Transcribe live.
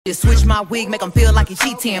Just switch my wig, make him feel like he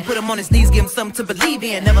cheating. Put him on his knees, give him something to believe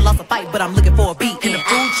in. Never lost a fight, but I'm looking for a beat in the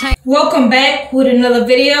food chain. Welcome back with another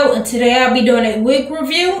video, and today I'll be doing a wig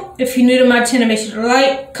review. If you're new to my channel, make sure to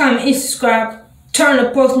like, comment, and subscribe. Turn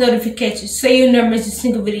on post notifications so you never miss a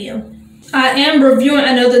single video. I am reviewing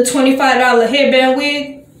another $25 headband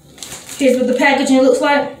wig. Here's what the packaging looks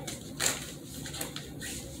like.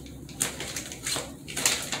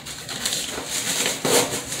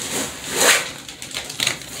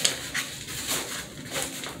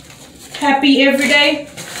 Happy every day.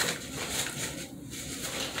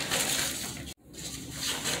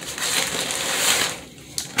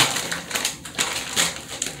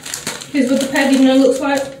 Here's what the packaging looks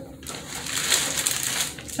like.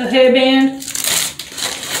 A headband,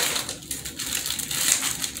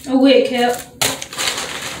 a wig cap,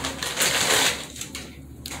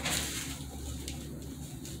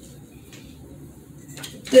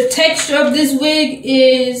 the texture of this wig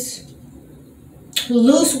is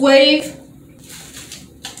loose wave.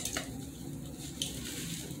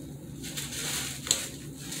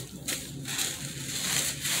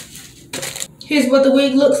 Here's what the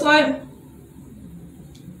wig looks like.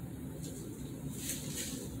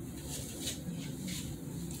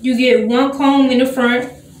 You get one comb in the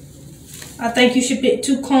front. I think you should pick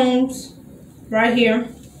 2 combs right here.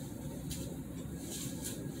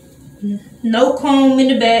 No comb in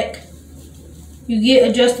the back. You get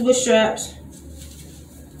adjustable straps.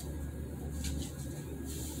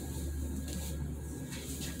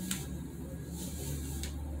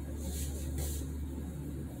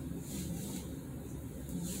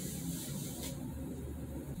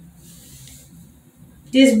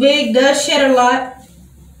 This wig does shed a lot.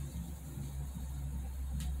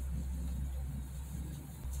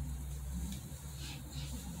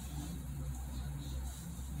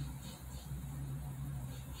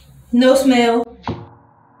 No smell.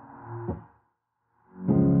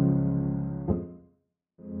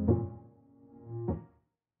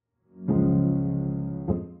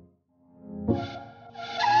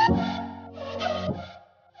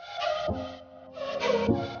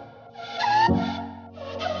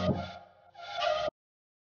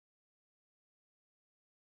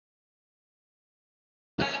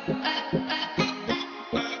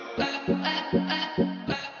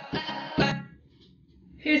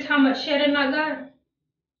 Here's how much shedding I got.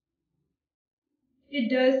 It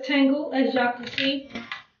does tangle, as y'all can see.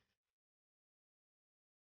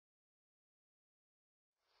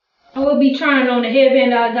 I will be trying on the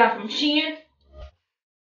headband that I got from Shein.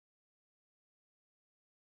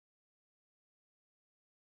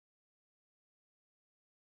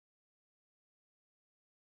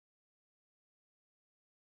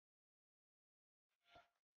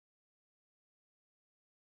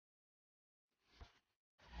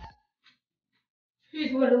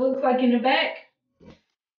 Here's what it looks like in the back.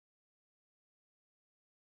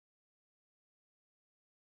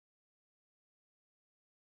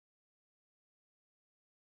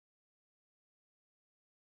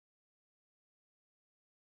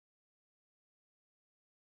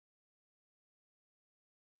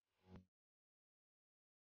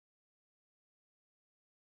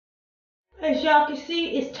 As y'all can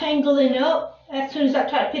see, it's tangling up as soon as I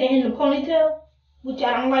try to put it in the ponytail, which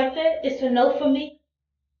I don't like that. It's a no for me.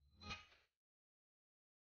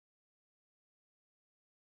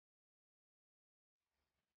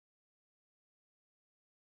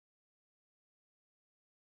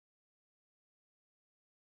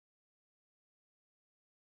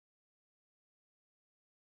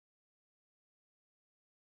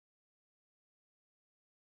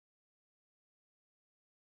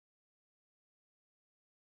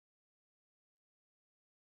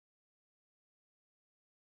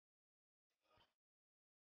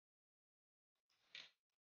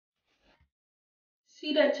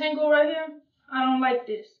 See that tangle right here? I don't like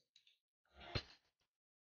this.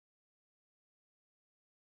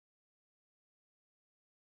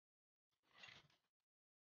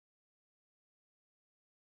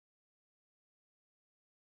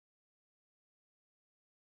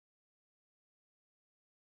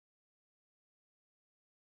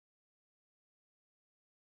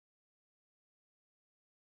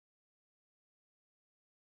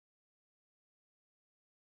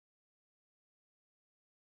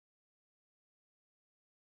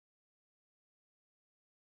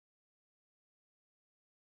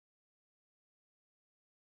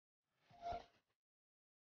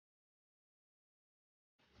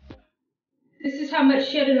 This is how much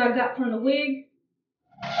shedding I got from the wig.